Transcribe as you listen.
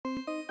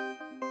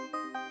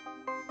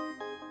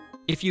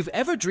If you've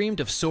ever dreamed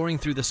of soaring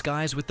through the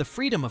skies with the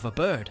freedom of a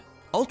bird,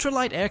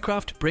 ultralight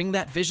aircraft bring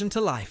that vision to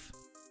life.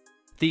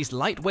 These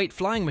lightweight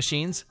flying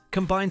machines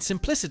combine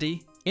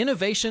simplicity,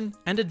 innovation,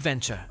 and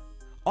adventure,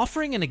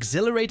 offering an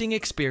exhilarating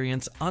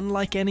experience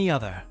unlike any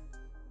other.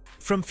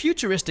 From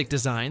futuristic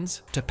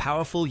designs to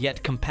powerful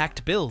yet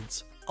compact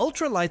builds,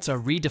 ultralights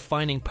are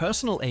redefining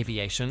personal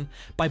aviation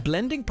by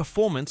blending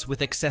performance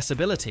with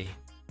accessibility.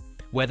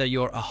 Whether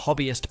you're a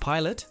hobbyist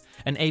pilot,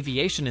 an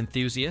aviation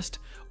enthusiast,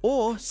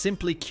 or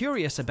simply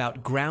curious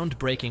about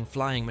groundbreaking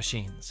flying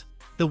machines,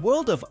 the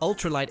world of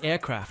ultralight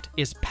aircraft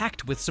is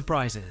packed with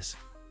surprises.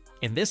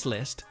 In this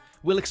list,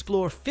 we'll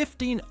explore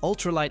 15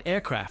 ultralight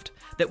aircraft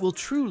that will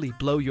truly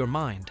blow your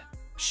mind,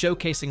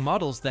 showcasing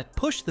models that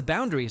push the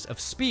boundaries of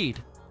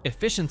speed,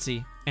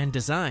 efficiency, and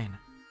design.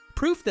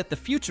 Proof that the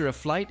future of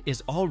flight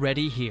is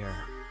already here.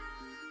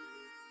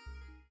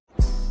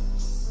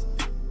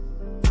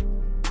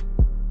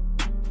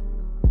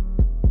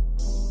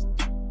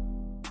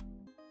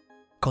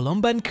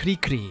 Colomban Cri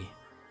Cri.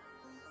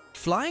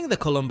 Flying the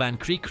Colomban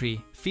Cri Cri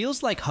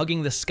feels like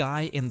hugging the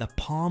sky in the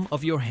palm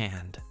of your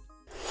hand.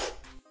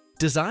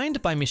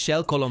 Designed by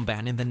Michel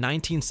Colomban in the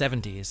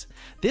 1970s,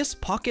 this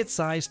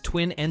pocket-sized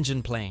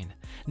twin-engine plane,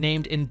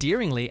 named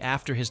endearingly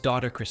after his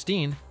daughter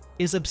Christine,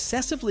 is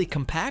obsessively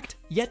compact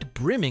yet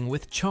brimming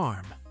with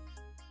charm.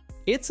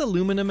 Its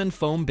aluminum and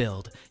foam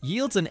build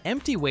yields an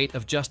empty weight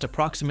of just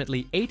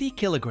approximately 80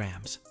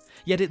 kilograms,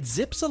 yet it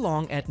zips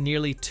along at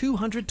nearly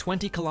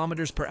 220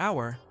 kilometers per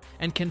hour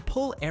and can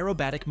pull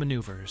aerobatic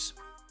maneuvers.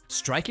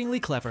 Strikingly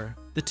clever,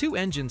 the two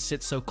engines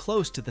sit so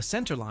close to the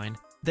centerline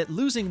that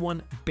losing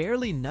one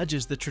barely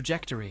nudges the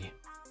trajectory.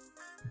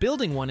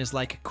 Building one is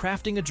like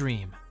crafting a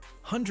dream,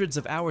 hundreds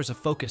of hours of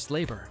focused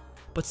labor,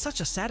 but such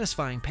a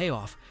satisfying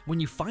payoff when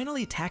you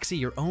finally taxi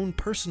your own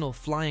personal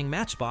flying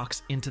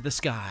matchbox into the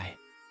sky.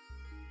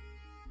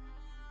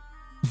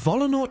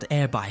 Volonaut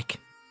Airbike.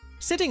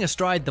 Sitting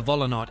astride the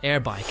Volonaut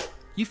Airbike,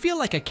 you feel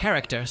like a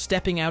character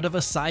stepping out of a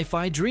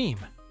sci-fi dream.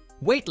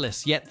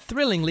 Weightless yet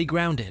thrillingly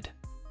grounded.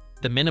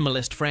 The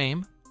minimalist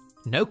frame,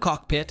 no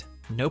cockpit,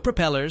 no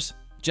propellers,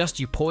 just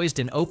you poised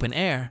in open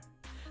air,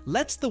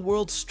 lets the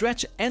world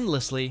stretch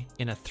endlessly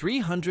in a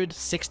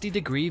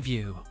 360-degree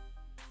view.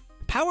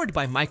 Powered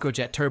by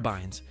microjet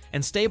turbines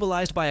and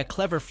stabilized by a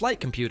clever flight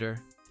computer,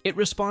 it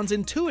responds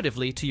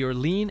intuitively to your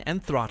lean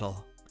and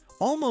throttle,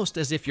 almost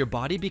as if your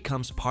body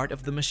becomes part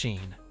of the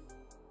machine.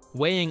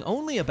 Weighing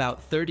only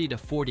about 30 to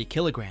 40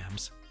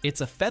 kilograms,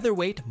 it's a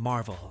featherweight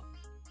marvel.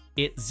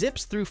 It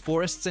zips through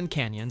forests and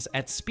canyons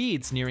at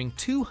speeds nearing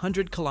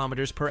 200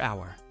 kilometers per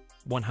hour,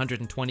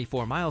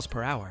 124 miles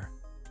per hour,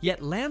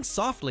 yet lands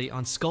softly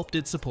on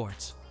sculpted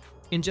supports.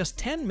 In just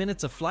 10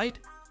 minutes of flight,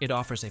 it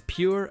offers a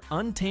pure,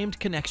 untamed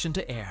connection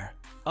to air,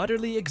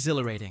 utterly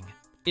exhilarating,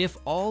 if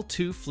all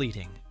too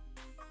fleeting.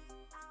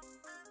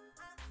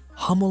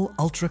 Hummel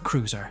Ultra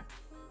Cruiser.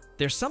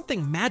 There's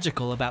something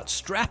magical about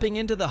strapping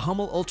into the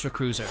Hummel Ultra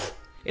Cruiser.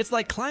 It's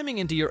like climbing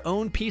into your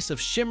own piece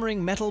of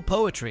shimmering metal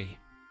poetry.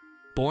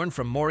 Born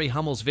from Maury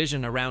Hummel's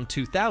vision around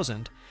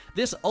 2000,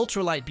 this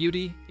ultralight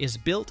beauty is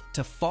built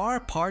to FAR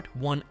Part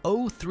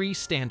 103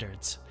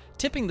 standards,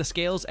 tipping the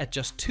scales at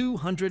just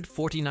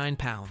 249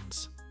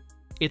 pounds.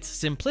 Its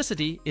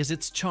simplicity is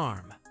its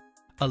charm.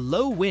 A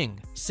low-wing,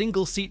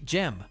 single-seat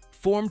gem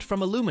formed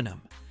from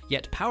aluminum,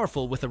 yet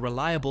powerful with a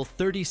reliable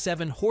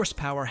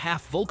 37-horsepower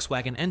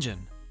half-Volkswagen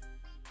engine.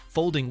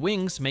 Folding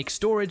wings make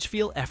storage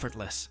feel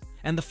effortless,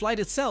 and the flight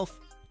itself,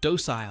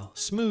 docile,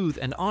 smooth,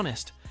 and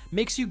honest,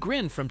 makes you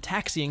grin from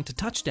taxiing to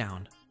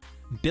touchdown.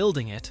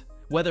 Building it,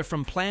 whether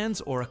from plans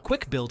or a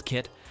quick build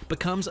kit,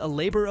 becomes a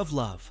labor of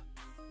love.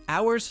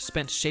 Hours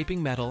spent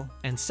shaping metal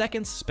and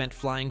seconds spent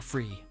flying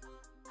free.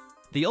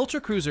 The Ultra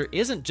Cruiser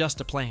isn't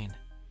just a plane.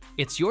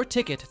 It's your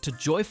ticket to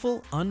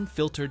joyful,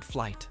 unfiltered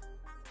flight.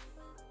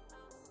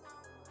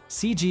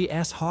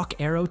 CGS Hawk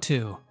Arrow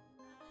II.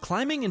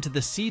 Climbing into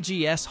the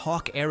CGS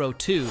Hawk Arrow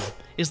II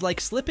is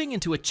like slipping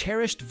into a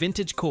cherished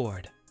vintage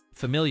Cord.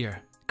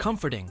 Familiar,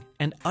 comforting,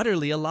 and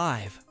utterly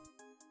alive.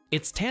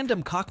 Its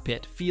tandem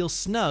cockpit feels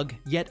snug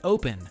yet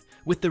open,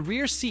 with the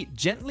rear seat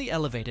gently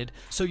elevated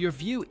so your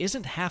view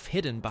isn't half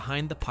hidden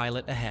behind the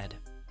pilot ahead.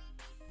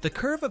 The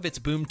curve of its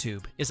boom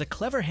tube is a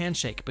clever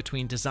handshake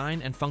between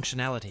design and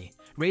functionality,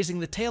 raising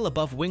the tail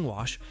above wing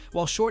wash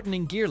while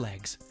shortening gear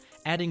legs,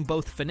 adding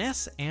both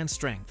finesse and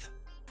strength.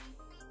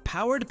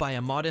 Powered by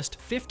a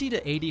modest 50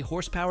 to 80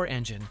 horsepower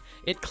engine,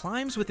 it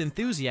climbs with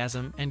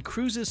enthusiasm and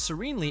cruises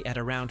serenely at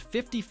around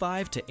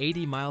 55 to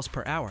 80 miles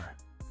per hour.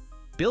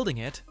 Building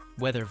it,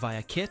 whether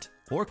via kit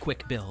or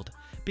quick build,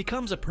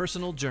 becomes a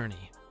personal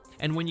journey,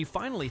 and when you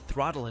finally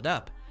throttle it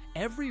up,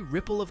 every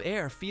ripple of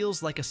air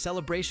feels like a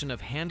celebration of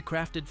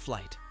handcrafted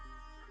flight.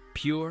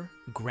 Pure,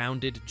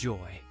 grounded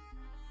joy.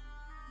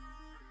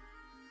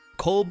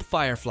 Kolb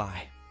Firefly.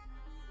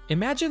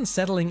 Imagine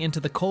settling into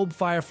the Kolb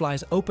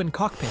Firefly's open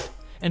cockpit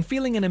and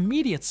feeling an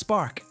immediate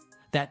spark,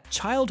 that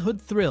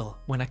childhood thrill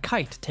when a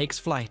kite takes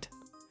flight.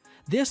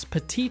 This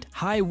petite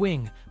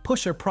high-wing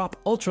pusher-prop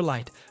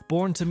ultralight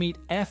born to meet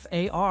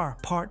FAR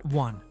Part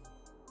 1.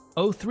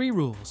 03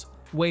 rules: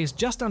 weighs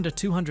just under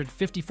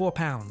 254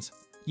 pounds,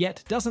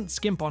 yet doesn't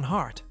skimp on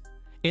heart.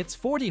 Its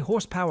 40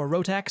 horsepower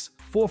Rotax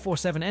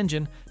 447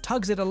 engine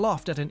tugs it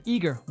aloft at an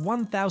eager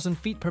 1,000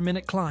 feet per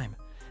minute climb,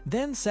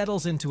 then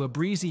settles into a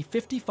breezy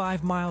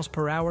 55 miles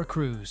per hour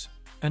cruise,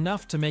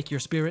 enough to make your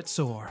spirit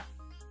soar.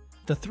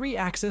 The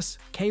 3-axis,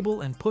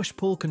 cable and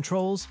push-pull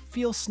controls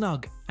feel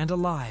snug and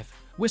alive,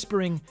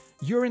 whispering,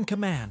 "You're in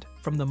command,"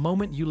 from the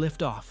moment you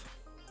lift off.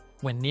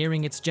 When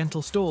nearing its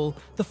gentle stall,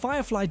 the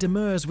Firefly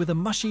demurs with a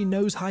mushy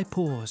nose-high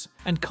pause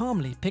and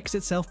calmly picks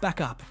itself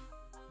back up.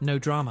 No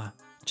drama,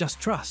 just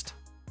trust.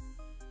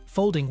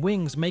 Folding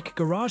wings make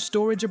garage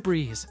storage a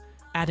breeze,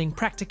 adding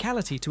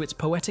practicality to its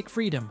poetic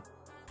freedom.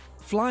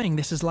 Flying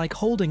this is like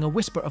holding a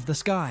whisper of the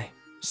sky,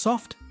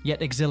 soft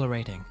yet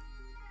exhilarating.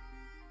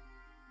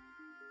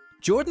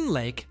 Jordan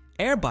Lake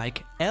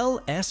Airbike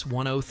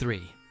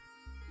LS103.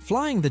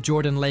 Flying the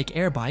Jordan Lake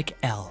Airbike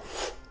L.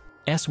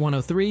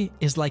 S103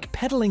 is like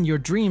pedaling your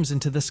dreams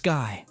into the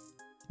sky.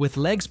 With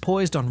legs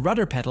poised on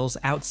rudder pedals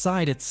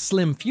outside its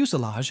slim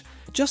fuselage,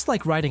 just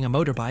like riding a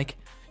motorbike,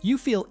 you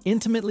feel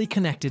intimately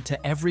connected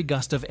to every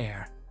gust of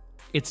air.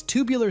 Its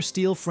tubular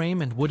steel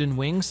frame and wooden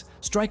wings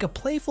strike a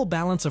playful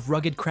balance of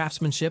rugged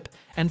craftsmanship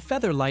and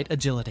feather-light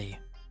agility.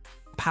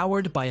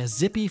 Powered by a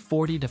zippy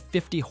 40 to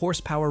 50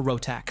 horsepower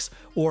Rotax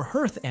or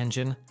Hearth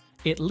engine,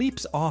 it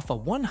leaps off a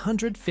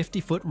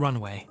 150-foot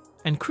runway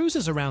and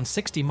cruises around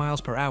 60 miles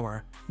per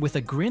hour with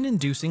a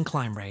grin-inducing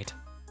climb rate.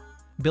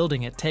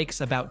 Building it takes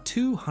about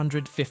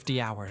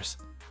 250 hours,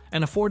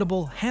 an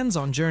affordable,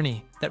 hands-on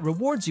journey that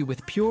rewards you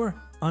with pure,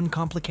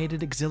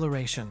 uncomplicated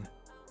exhilaration.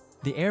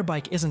 The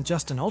Airbike isn't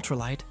just an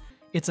ultralight,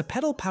 it's a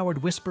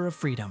pedal-powered whisper of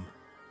freedom.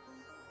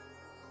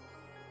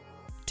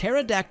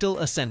 Pterodactyl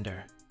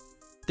Ascender.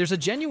 There's a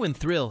genuine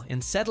thrill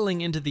in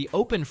settling into the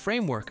open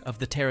framework of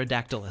the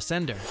Pterodactyl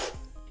Ascender.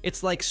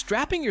 It's like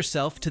strapping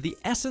yourself to the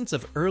essence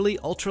of early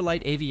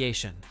ultralight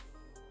aviation.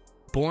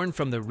 Born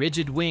from the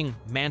rigid-wing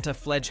Manta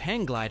Fledge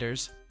hang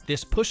gliders,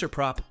 this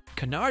pusher-prop,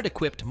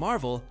 canard-equipped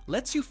marvel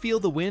lets you feel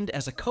the wind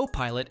as a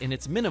co-pilot in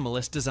its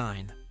minimalist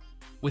design.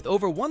 With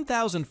over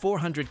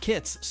 1,400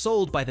 kits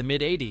sold by the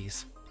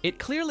mid-'80s, it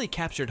clearly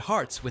captured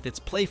hearts with its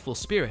playful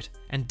spirit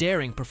and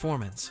daring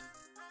performance.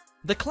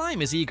 The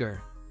climb is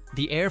eager,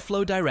 the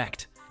airflow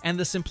direct, and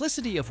the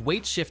simplicity of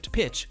weight shift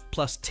pitch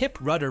plus tip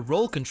rudder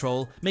roll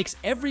control makes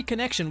every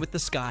connection with the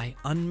sky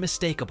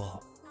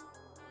unmistakable.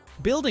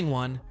 Building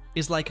one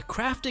is like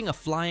crafting a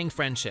flying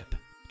friendship,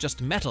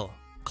 just metal,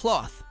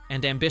 cloth,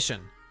 and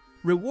ambition,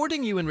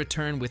 rewarding you in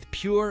return with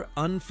pure,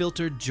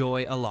 unfiltered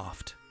joy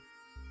aloft.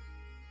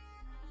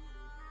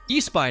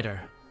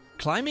 e-Spyder.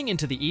 Climbing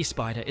into the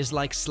e-Spyder is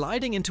like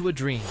sliding into a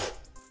dream,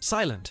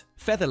 silent,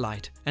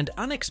 featherlight, and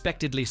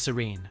unexpectedly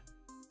serene.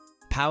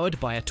 Powered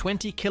by a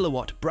 20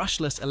 kilowatt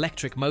brushless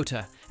electric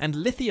motor and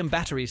lithium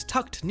batteries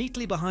tucked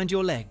neatly behind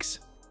your legs,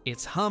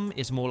 its hum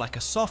is more like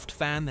a soft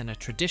fan than a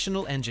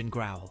traditional engine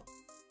growl.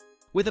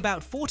 With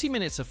about 40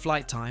 minutes of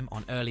flight time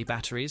on early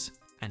batteries,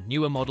 and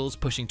newer models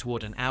pushing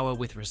toward an hour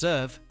with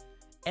reserve,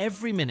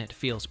 every minute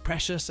feels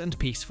precious and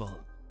peaceful.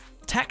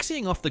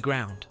 Taxiing off the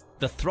ground,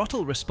 the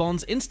throttle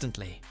responds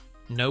instantly.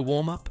 No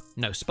warm-up,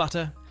 no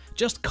sputter,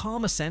 just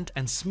calm ascent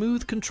and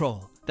smooth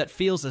control that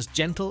feels as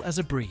gentle as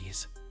a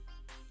breeze.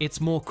 It's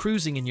more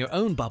cruising in your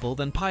own bubble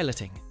than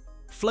piloting,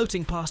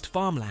 floating past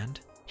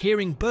farmland,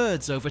 hearing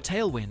birds over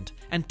tailwind,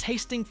 and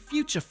tasting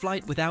future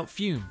flight without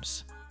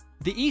fumes.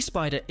 The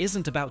e-Spyder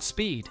isn't about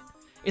speed,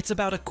 it's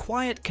about a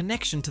quiet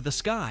connection to the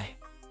sky,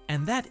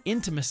 and that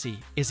intimacy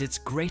is its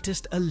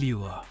greatest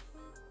allure.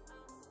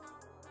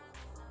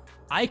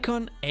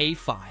 Icon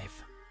A5.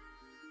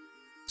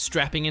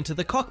 Strapping into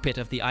the cockpit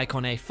of the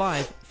Icon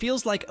A5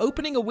 feels like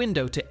opening a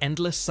window to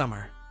endless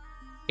summer.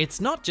 It's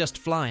not just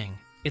flying,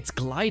 it's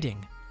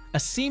gliding, a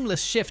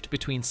seamless shift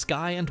between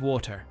sky and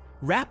water,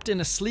 wrapped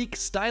in a sleek,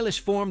 stylish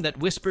form that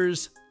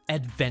whispers,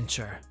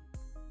 adventure.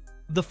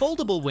 The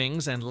foldable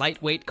wings and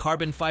lightweight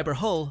carbon fiber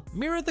hull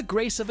mirror the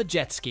grace of a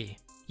jet ski,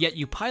 yet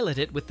you pilot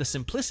it with the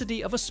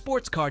simplicity of a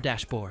sports car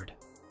dashboard.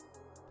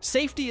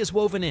 Safety is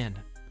woven in,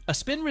 a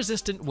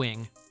spin-resistant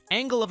wing,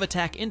 angle of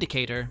attack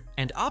indicator,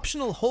 and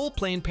optional whole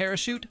plane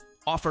parachute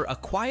offer a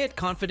quiet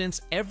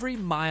confidence every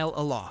mile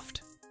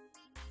aloft.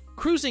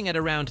 Cruising at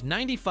around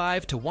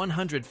 95 to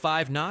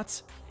 105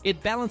 knots,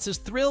 it balances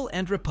thrill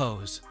and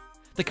repose,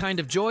 the kind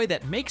of joy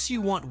that makes you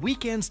want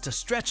weekends to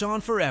stretch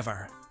on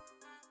forever.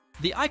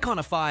 The Icon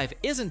A5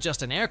 isn't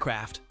just an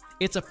aircraft,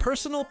 it's a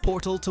personal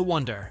portal to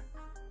wonder.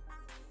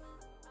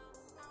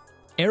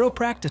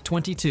 Aeroprakt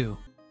A-22.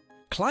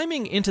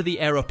 Climbing into the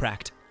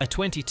Aeroprakt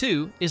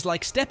A-22 is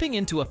like stepping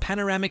into a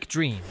panoramic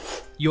dream.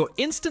 You're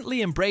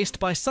instantly embraced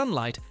by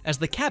sunlight as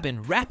the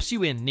cabin wraps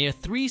you in near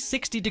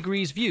 360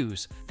 degrees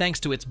views thanks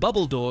to its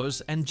bubble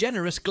doors and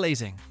generous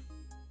glazing.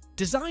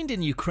 Designed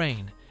in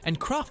Ukraine and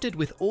crafted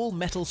with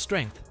all-metal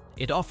strength,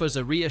 it offers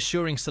a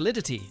reassuring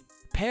solidity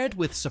paired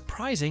with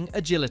surprising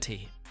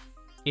agility.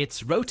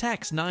 Its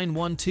Rotax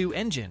 912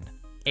 engine,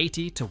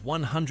 80 to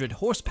 100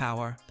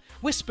 horsepower,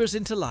 whispers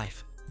into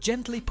life,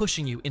 gently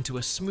pushing you into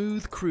a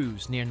smooth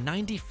cruise near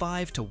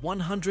 95 to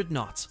 100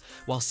 knots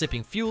while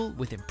sipping fuel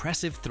with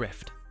impressive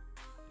thrift.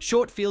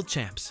 Short field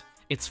champs,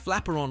 its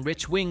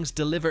flaperon-rich wings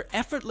deliver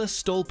effortless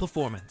stall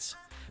performance,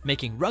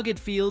 making rugged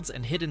fields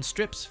and hidden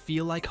strips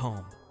feel like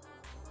home.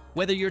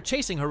 Whether you're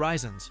chasing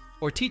horizons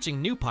or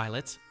teaching new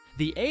pilots,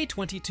 the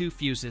A-22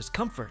 fuses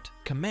comfort,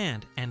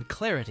 command, and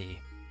clarity,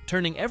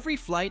 turning every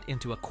flight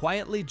into a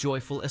quietly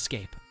joyful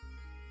escape.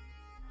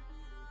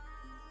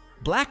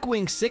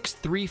 BlackWing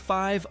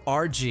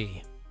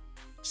 635RG.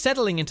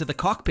 Settling into the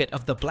cockpit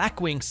of the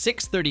BlackWing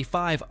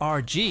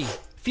 635RG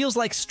feels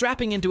like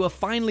strapping into a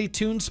finely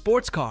tuned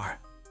sports car.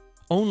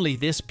 Only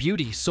this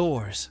beauty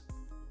soars.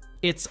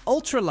 Its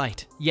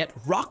ultralight yet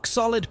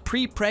rock-solid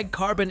pre-preg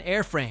carbon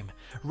airframe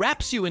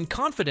wraps you in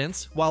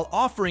confidence while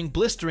offering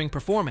blistering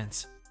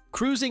performance,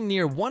 cruising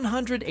near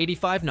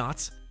 185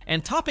 knots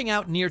and topping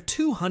out near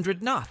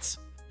 200 knots,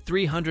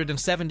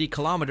 370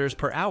 kilometers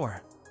per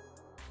hour.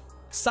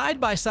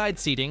 Side-by-side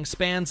seating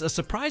spans a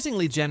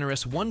surprisingly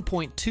generous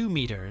 1.2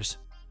 meters,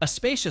 a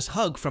spacious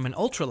hug from an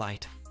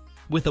ultralight.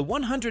 With a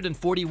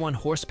 141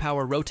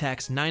 horsepower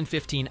Rotax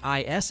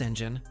 915IS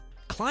engine,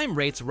 climb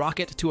rates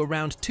rocket to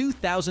around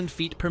 2,000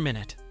 feet per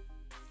minute.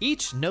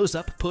 Each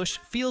nose-up push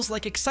feels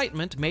like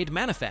excitement made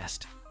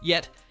manifest,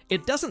 yet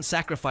it doesn't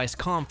sacrifice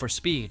calm for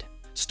speed,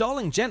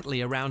 stalling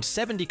gently around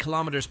 70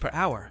 kilometers per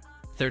hour,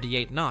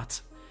 38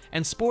 knots,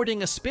 and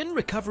sporting a spin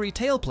recovery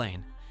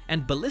tailplane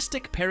and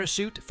ballistic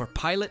parachute for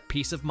pilot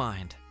peace of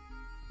mind.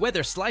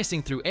 Whether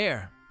slicing through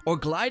air or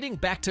gliding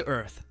back to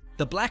Earth,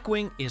 the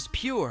BlackWing is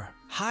pure,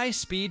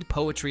 high-speed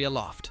poetry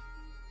aloft.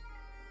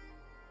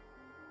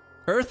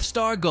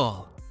 Earthstar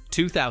Gull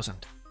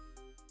 2000.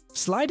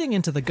 Sliding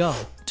into the Gull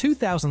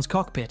 2000's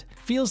cockpit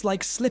feels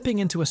like slipping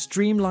into a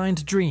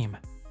streamlined dream,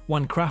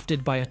 one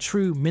crafted by a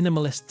true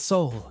minimalist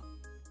soul.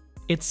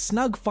 Its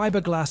snug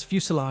fiberglass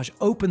fuselage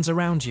opens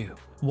around you,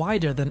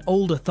 wider than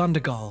older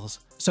Thundergulls,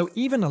 so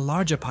even a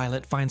larger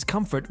pilot finds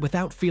comfort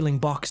without feeling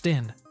boxed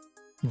in.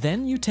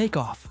 Then you take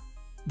off.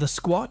 The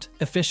squat,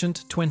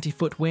 efficient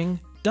 20-foot wing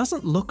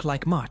doesn't look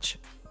like much,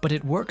 but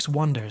it works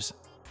wonders,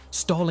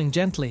 stalling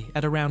gently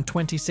at around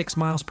 26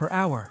 miles per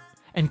hour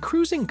and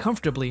cruising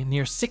comfortably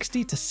near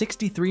 60 to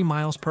 63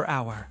 miles per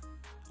hour.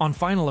 On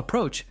final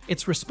approach,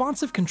 its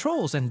responsive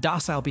controls and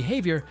docile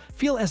behavior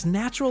feel as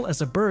natural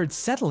as a bird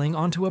settling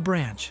onto a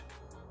branch.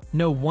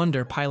 No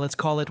wonder pilots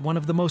call it one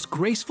of the most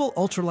graceful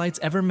ultralights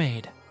ever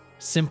made.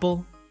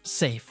 Simple,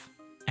 safe,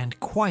 and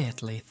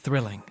quietly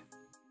thrilling.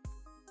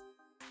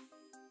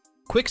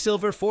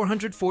 Quicksilver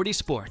 440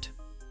 Sport.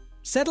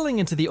 Settling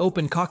into the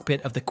open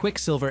cockpit of the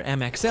Quicksilver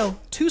MXL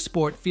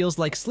Sport feels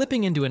like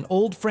slipping into an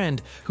old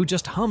friend who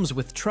just hums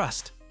with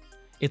trust.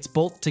 Its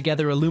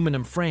bolt-together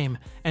aluminum frame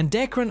and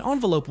Dacron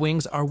envelope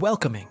wings are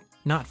welcoming,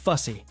 not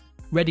fussy,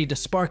 ready to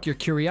spark your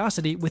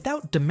curiosity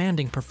without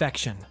demanding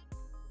perfection.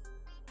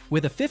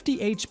 With a 50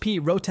 HP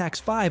Rotax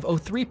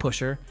 503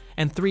 pusher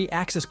and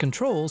 3-axis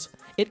controls,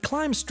 it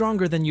climbs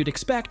stronger than you'd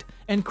expect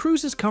and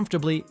cruises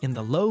comfortably in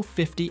the low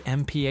 50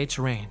 mph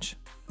range.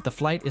 The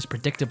flight is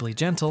predictably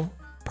gentle,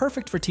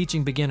 perfect for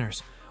teaching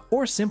beginners,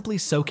 or simply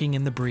soaking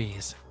in the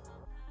breeze.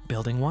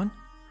 Building one?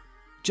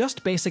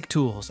 Just basic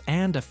tools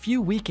and a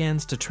few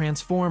weekends to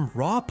transform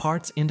raw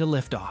parts into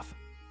liftoff.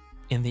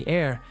 In the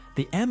air,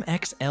 the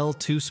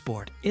MXL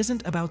Sport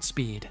isn't about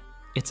speed,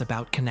 it's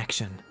about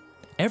connection.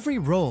 Every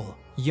roll,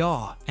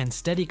 yaw, and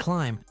steady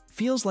climb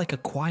feels like a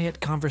quiet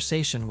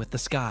conversation with the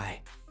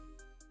sky.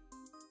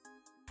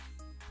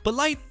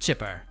 Belite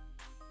Chipper.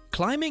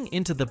 Climbing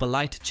into the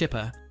Belite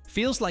Chipper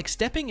feels like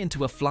stepping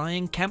into a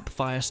flying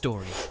campfire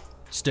story.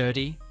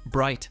 Sturdy,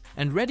 bright,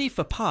 and ready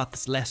for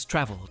paths less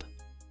traveled.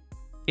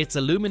 Its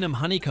aluminum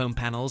honeycomb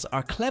panels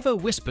are clever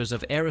whispers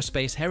of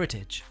aerospace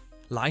heritage,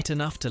 light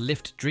enough to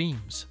lift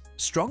dreams,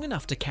 strong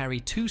enough to carry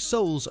 2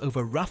 souls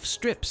over rough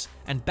strips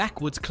and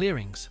backwoods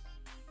clearings.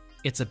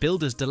 It's a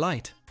builder's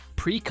delight.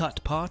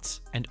 Pre-cut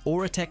parts and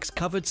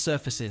Oratex-covered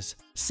surfaces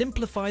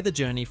simplify the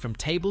journey from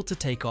table to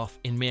takeoff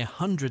in mere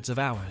hundreds of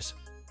hours.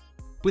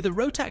 With a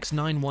Rotax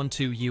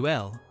 912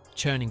 UL,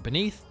 churning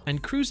beneath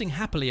and cruising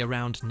happily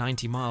around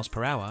 90 miles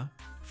per hour,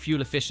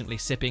 fuel efficiently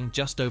sipping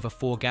just over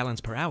 4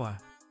 gallons per hour,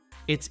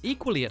 it's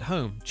equally at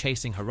home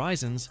chasing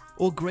horizons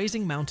or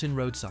grazing mountain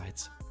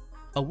roadsides.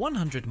 A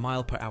 100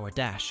 mile per hour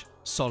dash,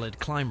 solid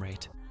climb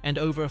rate, and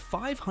over a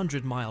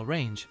 500 mile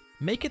range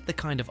make it the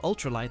kind of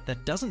ultralight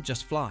that doesn't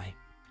just fly.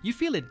 You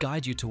feel it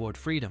guide you toward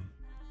freedom.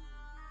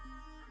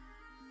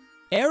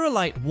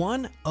 Aerolite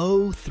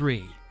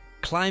 103.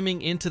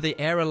 Climbing into the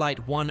Aerolite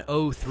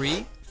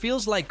 103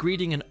 feels like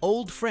greeting an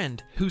old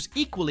friend who's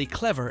equally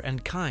clever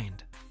and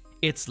kind.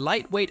 Its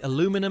lightweight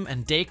aluminum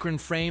and Dacron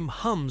frame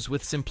hums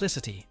with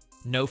simplicity.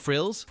 No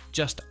frills,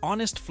 just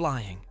honest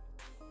flying.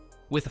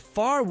 With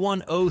FAR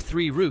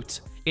 103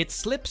 roots, it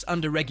slips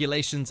under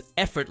regulations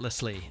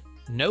effortlessly.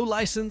 No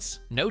license,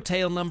 no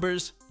tail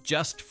numbers,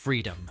 just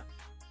freedom.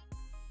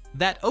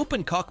 That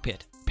open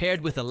cockpit,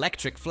 paired with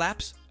electric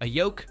flaps, a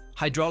yoke,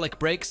 hydraulic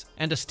brakes,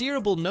 and a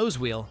steerable nose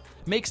wheel,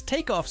 makes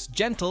takeoffs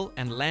gentle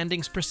and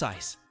landings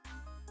precise.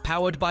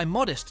 Powered by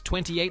modest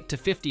 28 to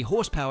 50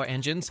 horsepower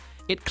engines,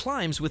 it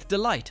climbs with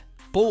delight,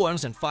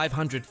 borns at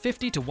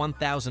 550 to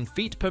 1,000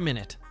 feet per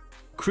minute,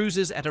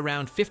 cruises at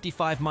around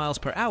 55 miles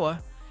per hour,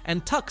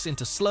 and tucks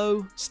into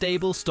slow,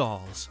 stable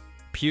stalls.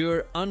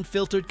 Pure,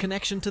 unfiltered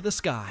connection to the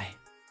sky.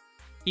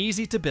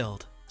 Easy to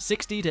build,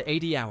 60 to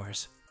 80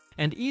 hours,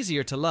 and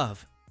easier to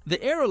love. The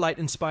Aerolite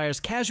inspires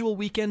casual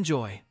weekend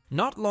joy,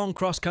 not long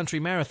cross-country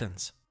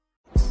marathons.